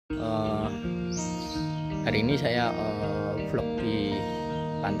Eh, hari ini saya vlog di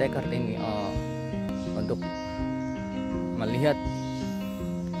Pantai Kartini untuk melihat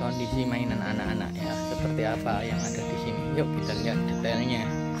kondisi mainan anak-anak ya, seperti apa yang ada di sini. Yuk kita lihat detailnya.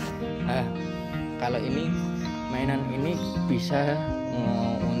 Kalau ini mainan ini bisa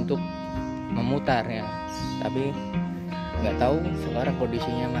untuk memutar ya, tapi nggak tahu sekarang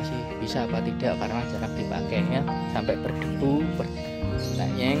kondisinya masih bisa apa tidak karena jarang dipakai ya, sampai berdebu,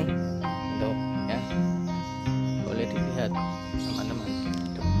 berlayeng untuk ya. Boleh dilihat teman-teman,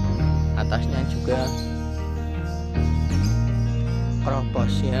 atasnya juga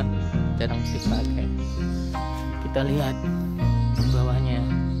keropos ya, jarang dipakai. Kita lihat bawahnya,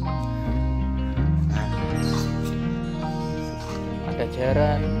 ada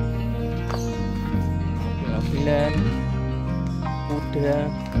jaran, mobil-mobilan, kuda,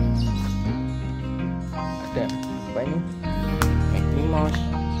 ada apa ini, Mickey Mouse,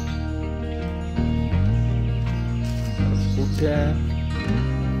 terus kuda,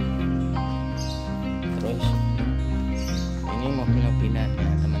 terus ini mobil-mobilan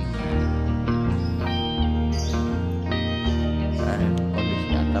ya teman-teman.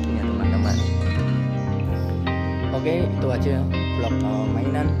 Kondisi atapnya teman-teman. Oke, itu aja vlog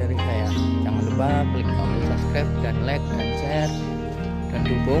mainan dari saya. Jangan lupa klik tombol subscribe dan like dan share, dan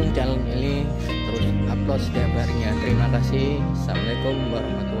dukung channel ini terus upload setiap harinya. Terima kasih. Assalamualaikum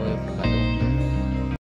warahmatullahi wabarakatuh.